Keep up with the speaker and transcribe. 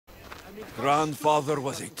Grandfather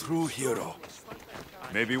was a true hero.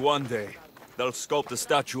 Maybe one day, they'll sculpt a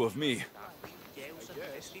statue of me.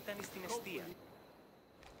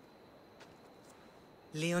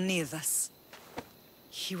 Leonidas.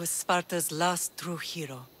 He was Sparta's last true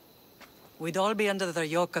hero. We'd all be under the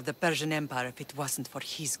yoke of the Persian Empire if it wasn't for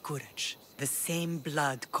his courage. The same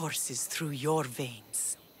blood courses through your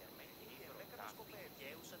veins.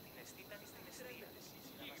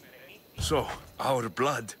 So, our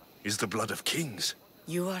blood is the blood of kings.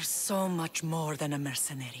 You are so much more than a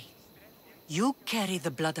mercenary. You carry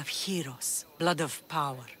the blood of heroes, blood of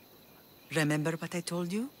power. Remember what I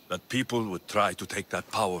told you? That people would try to take that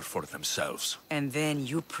power for themselves. And then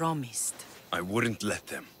you promised. I wouldn't let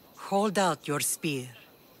them. Hold out your spear.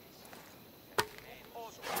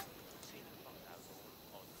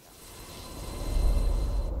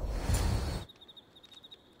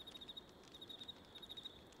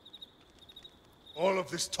 All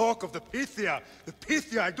of this talk of the Pythia,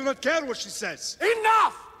 I do not care what she says.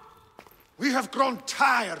 Enough! We have grown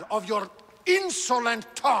tired of your insolent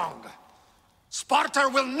tongue. Sparta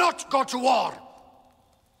will not go to war.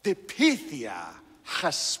 The Pythia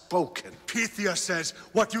has spoken. Pythia says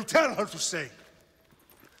what you tell her to say.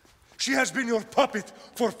 She has been your puppet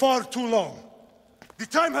for far too long. The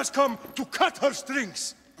time has come to cut her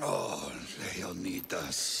strings. Oh,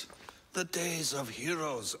 Leonidas. The days of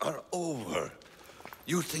heroes are over.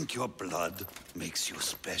 You think your blood makes you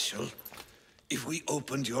special? If we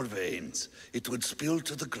opened your veins, it would spill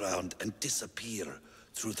to the ground and disappear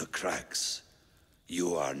through the cracks.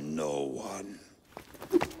 You are no one.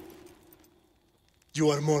 You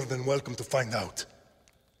are more than welcome to find out.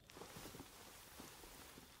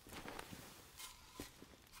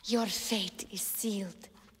 Your fate is sealed,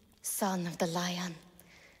 son of the Lion.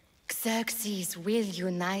 Xerxes will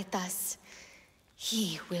unite us.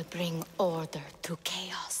 He will bring order to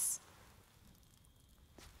chaos.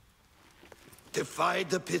 Defy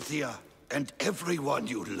the Pythia and everyone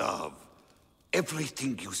you love.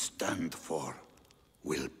 Everything you stand for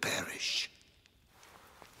will perish.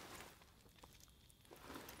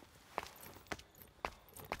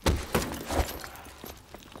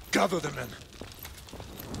 Gather the men.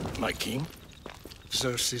 My king?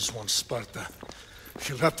 Xerxes wants Sparta.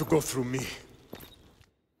 He'll have to go through me.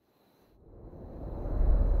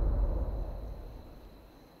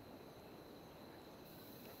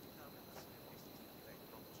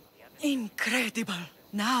 Incredible!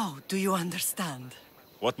 Now, do you understand?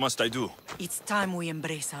 What must I do? It's time we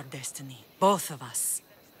embrace our destiny. Both of us.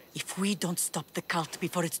 If we don't stop the cult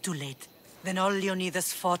before it's too late, then all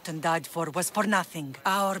Leonidas fought and died for was for nothing.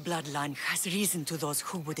 Our bloodline has risen to those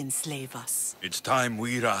who would enslave us. It's time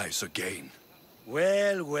we rise again.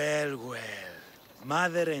 Well, well, well.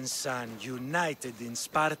 Mother and son united in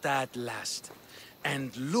Sparta at last.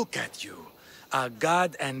 And look at you, a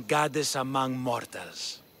god and goddess among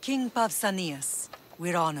mortals. King Pausanias,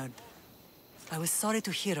 we're honored. I was sorry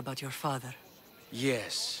to hear about your father.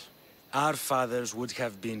 Yes, our fathers would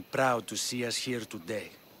have been proud to see us here today.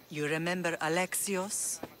 You remember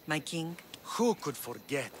Alexios, my king? Who could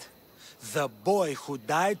forget? The boy who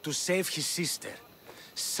died to save his sister.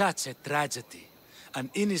 Such a tragedy. An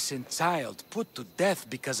innocent child put to death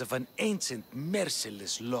because of an ancient,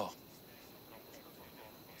 merciless law.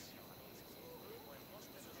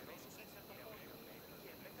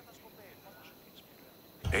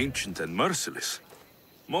 Ancient and merciless.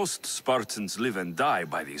 Most Spartans live and die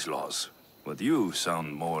by these laws. But you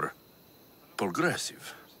sound more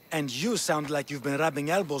progressive. And you sound like you've been rubbing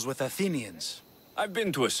elbows with Athenians. I've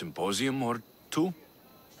been to a symposium or two.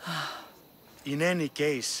 In any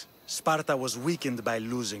case, Sparta was weakened by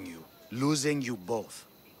losing you. Losing you both.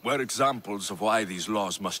 We're examples of why these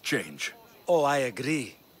laws must change. Oh, I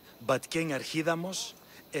agree. But King Archidamos,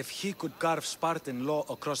 if he could carve Spartan law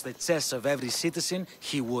across the chests of every citizen,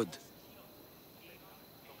 he would.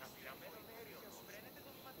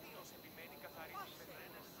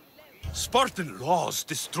 Spartan laws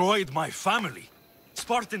destroyed my family.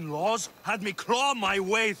 Spartan laws had me claw my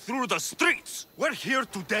way through the streets. We're here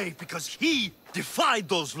today because he defied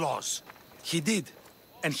those laws. He did,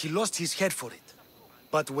 and he lost his head for it.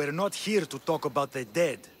 But we're not here to talk about the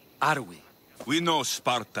dead, are we? We know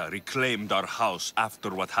Sparta reclaimed our house after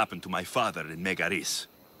what happened to my father in Megaris.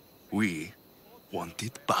 We want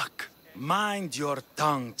it back. Mind your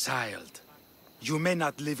tongue, child. You may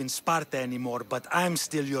not live in Sparta anymore, but I'm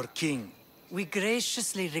still your king. We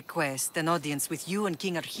graciously request an audience with you and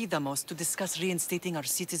King Archidamos to discuss reinstating our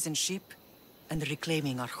citizenship and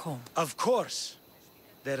reclaiming our home. Of course.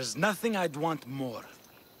 There is nothing I'd want more.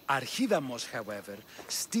 Archidamos, however,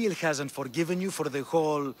 still hasn't forgiven you for the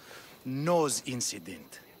whole nose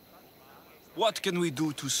incident. What can we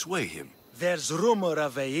do to sway him? There's rumor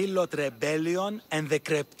of a Hilot rebellion, and the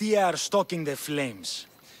Kreptia are stoking the flames.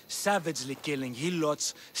 Savagely killing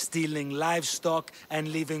Hilots, stealing livestock, and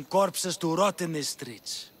leaving corpses to rot in the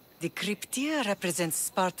streets. The Cryptia represents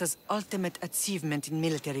Sparta's ultimate achievement in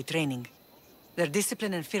military training. Their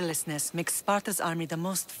discipline and fearlessness make Sparta's army the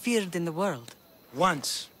most feared in the world.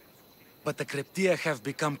 Once. But the Cryptia have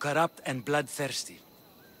become corrupt and bloodthirsty.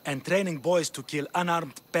 And training boys to kill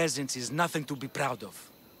unarmed peasants is nothing to be proud of.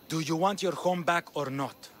 Do you want your home back or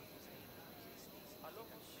not?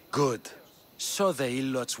 Good. So the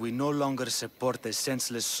Ilots will no longer support the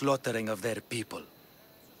senseless slaughtering of their people.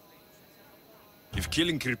 If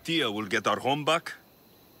killing Cryptia will get our home back,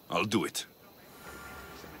 I'll do it.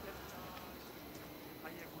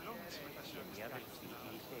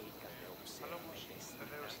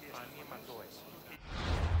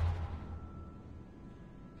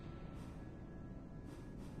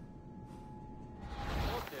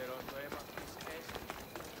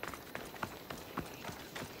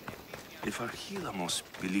 If Archilamos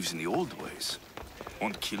believes in the old ways,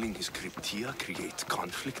 won't killing his Cryptia create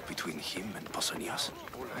conflict between him and Pausanias?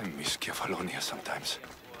 I miss Kefalonia sometimes.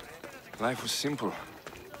 Life was simple,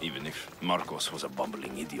 even if Marcos was a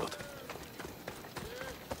bumbling idiot.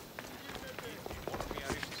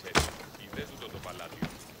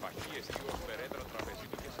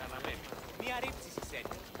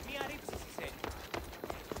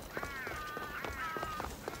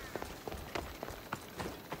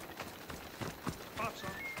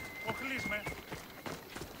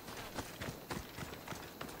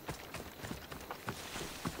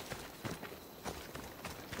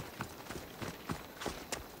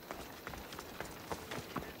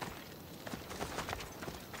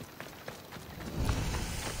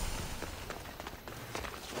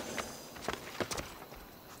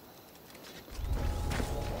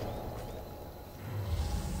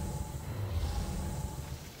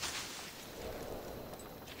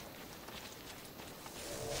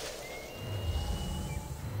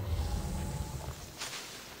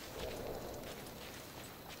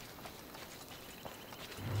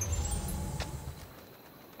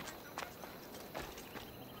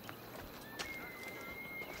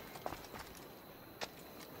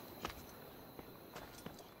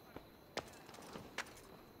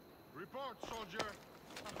 Report, soldier.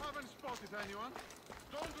 I haven't spotted anyone.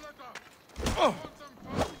 Don't let up. Want some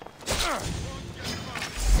fun? Won't get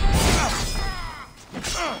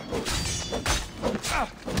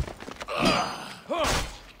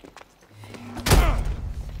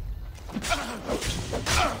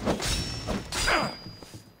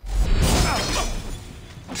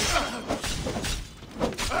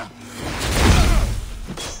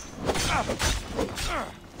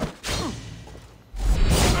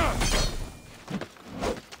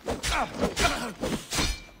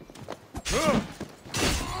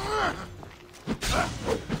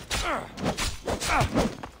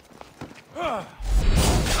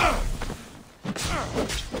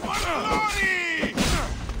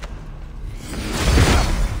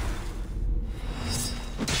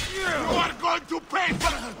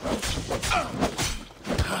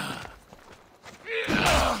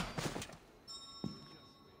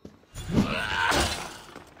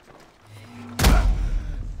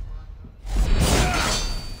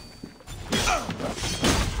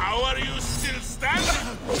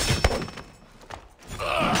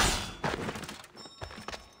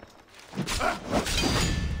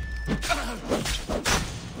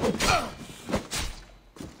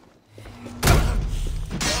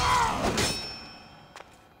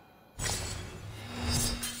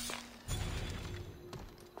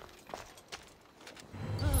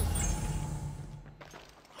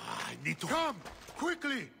need to... Come!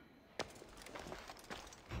 Quickly!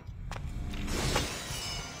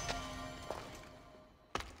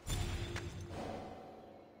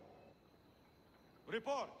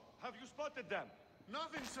 Report! Have you spotted them?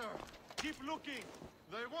 Nothing, sir. Keep looking!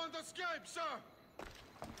 They won't escape, sir!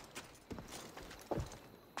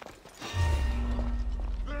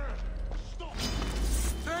 There! Stop!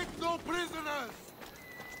 Take no prisoners!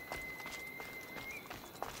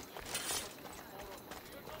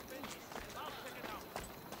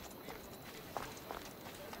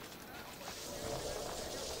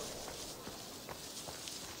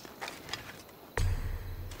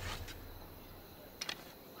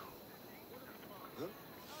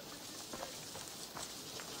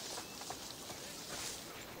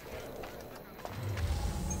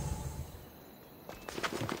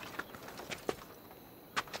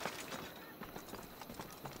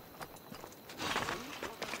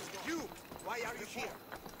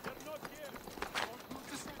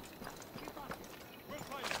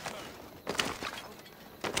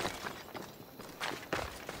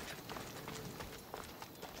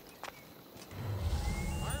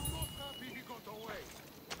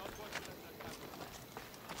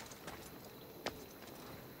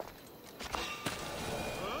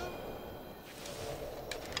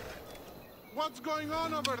 going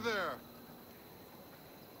on over there?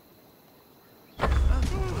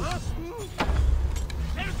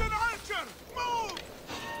 There's an archer! Move!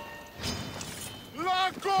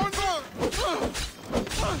 La corner!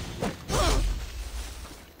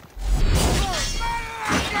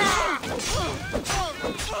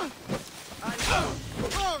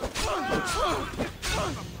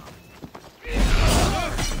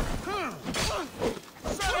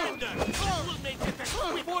 Surrender! We'll make it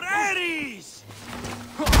for Ares!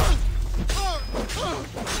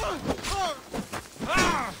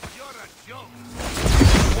 You're a joke!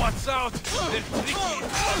 What's out? They're tricky!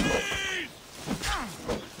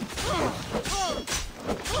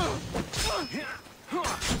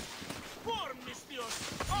 Poor Mistios!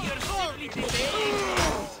 You're simply delaying!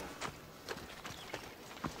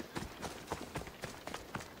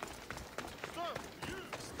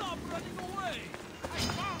 Stop running away! I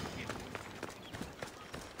found him!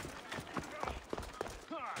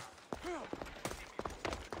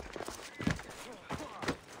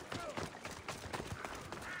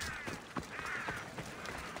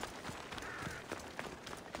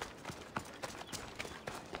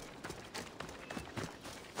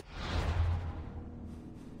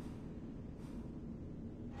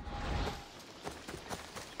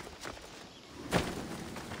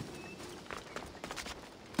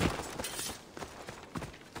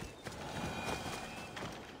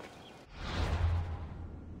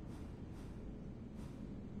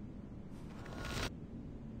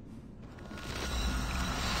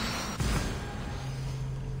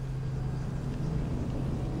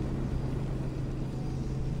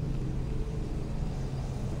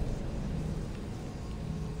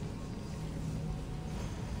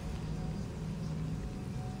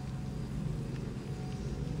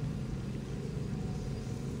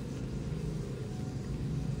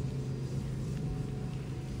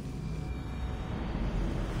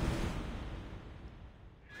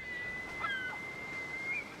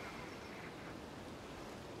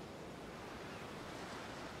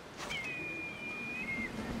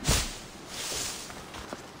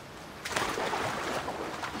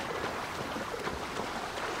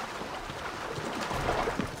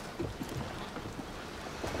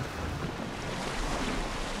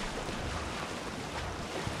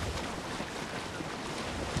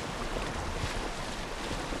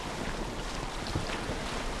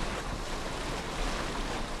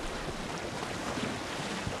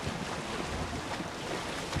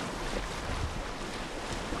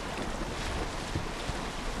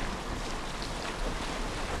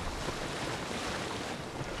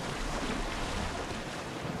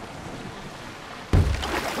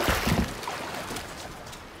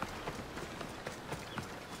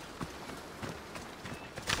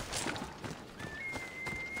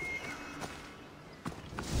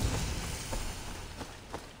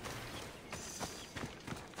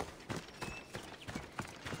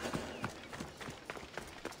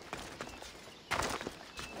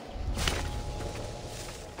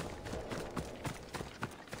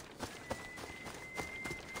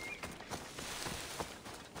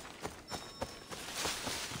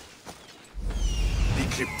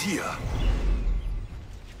 Cryptia.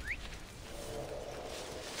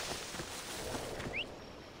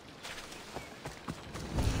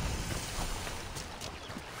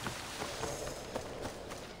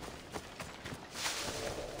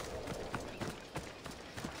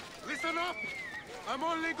 Listen up! I'm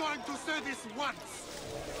only going to say this once.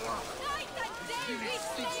 Night and day we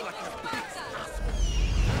slay like a Sparta!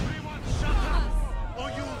 Everyone shut up, or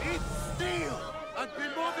you'll eat steel! I'd be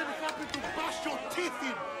more than happy to bash your teeth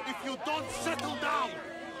in if you don't settle down!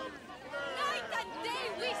 Night and day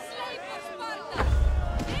we slay for Sparta!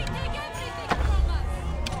 They take everything from us!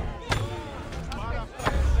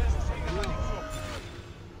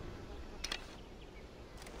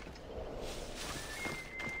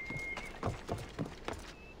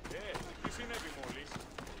 Τι συνέβη μόλις?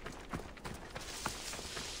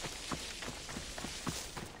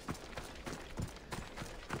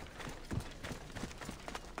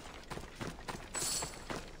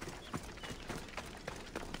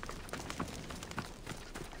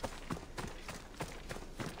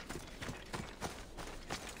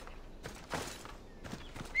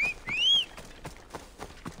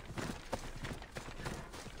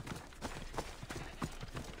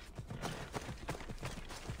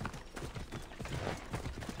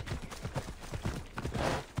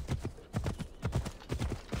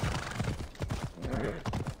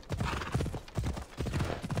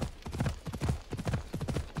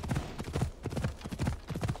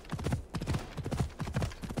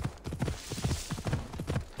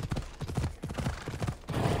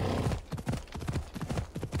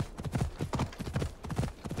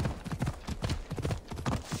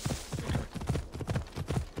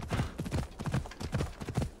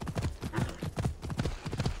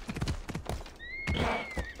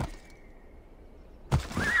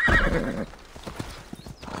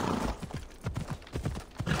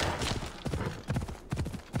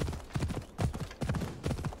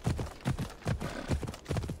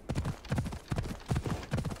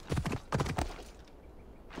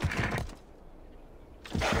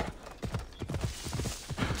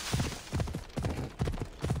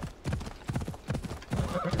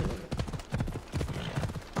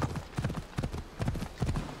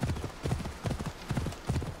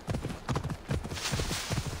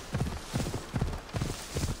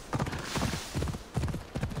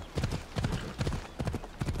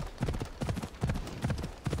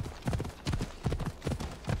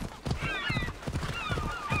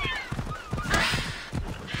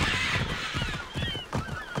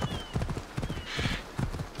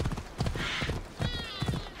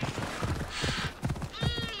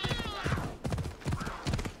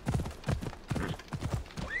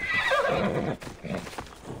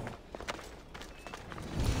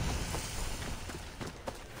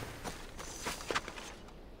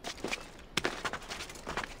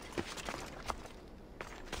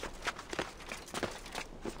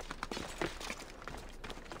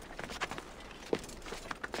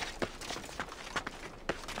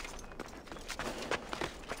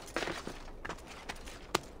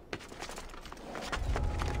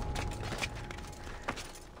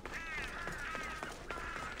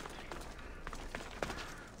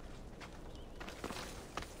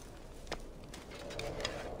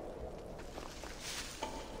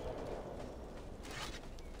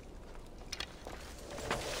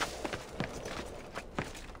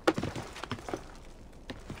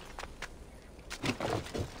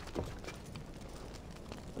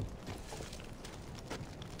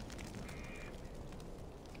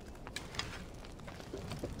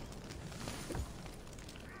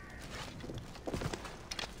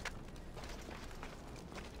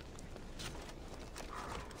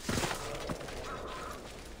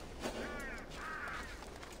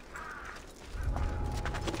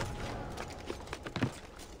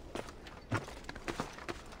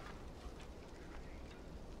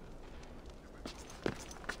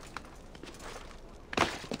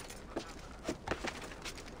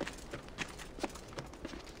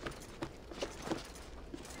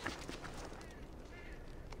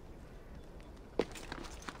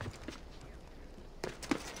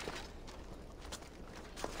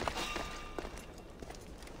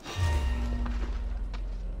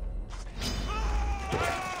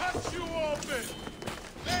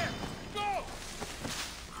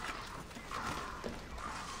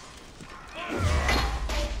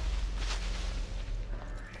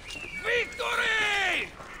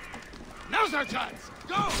 Now's our chance!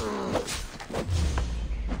 Go!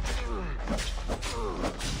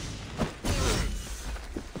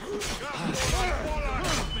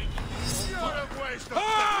 What a waste of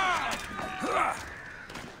time!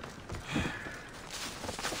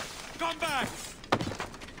 Come back!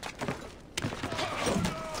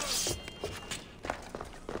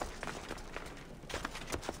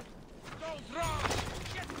 Don't run!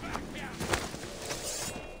 Get back here!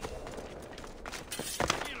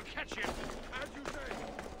 We'll catch you! As you say!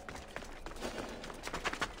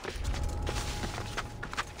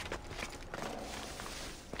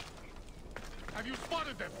 Have you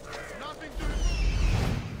spotted them? Nothing to...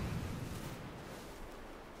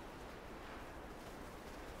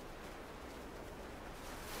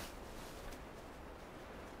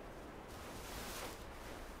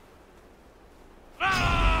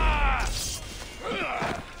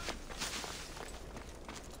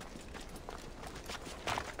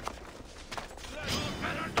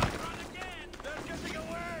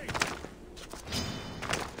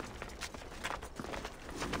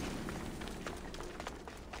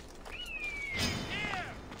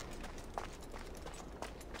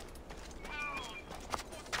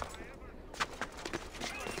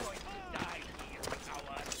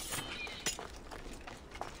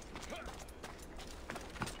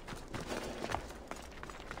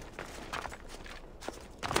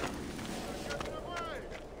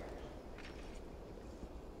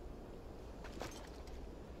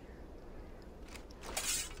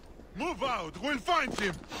 Move out! We'll find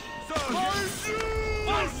him! So you're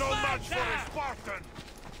no match for a Spartan!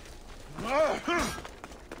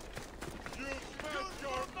 You spent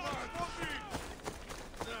your blood!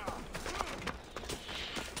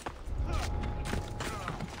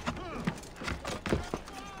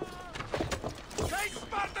 Take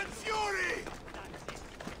Spartan fury!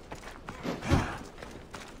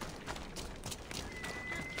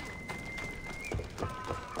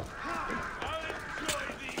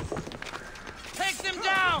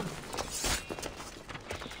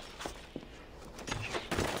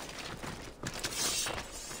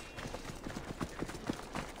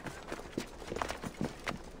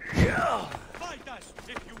 Fight us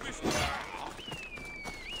if you wish to.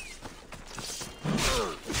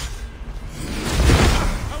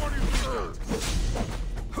 How are you doing?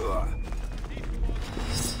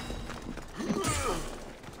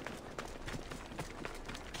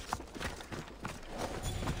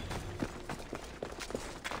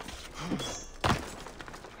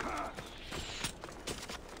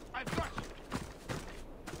 I've got you.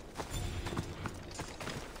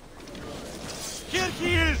 Here he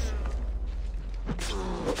is!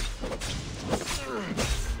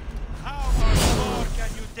 How much more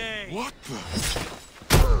can you take? What the?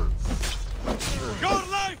 Your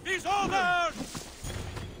life is over!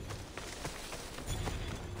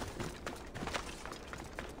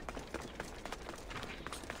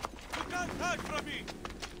 You can't hide from me!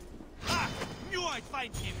 Knew I'd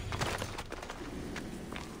find him!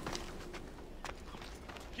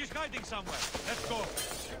 He's hiding somewhere. Let's go.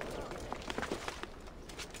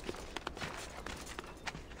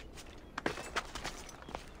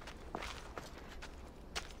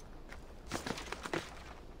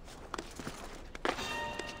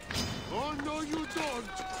 Oh, no, you don't!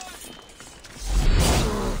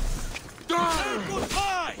 Say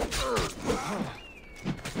goodbye!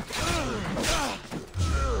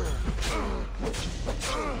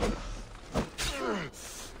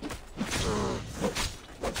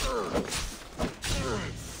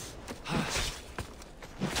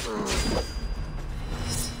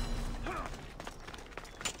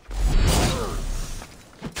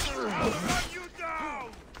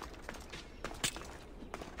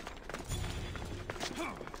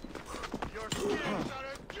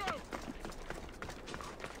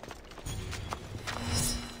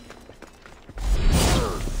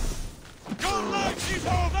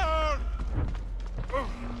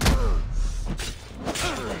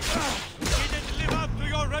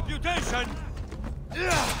 Reputation!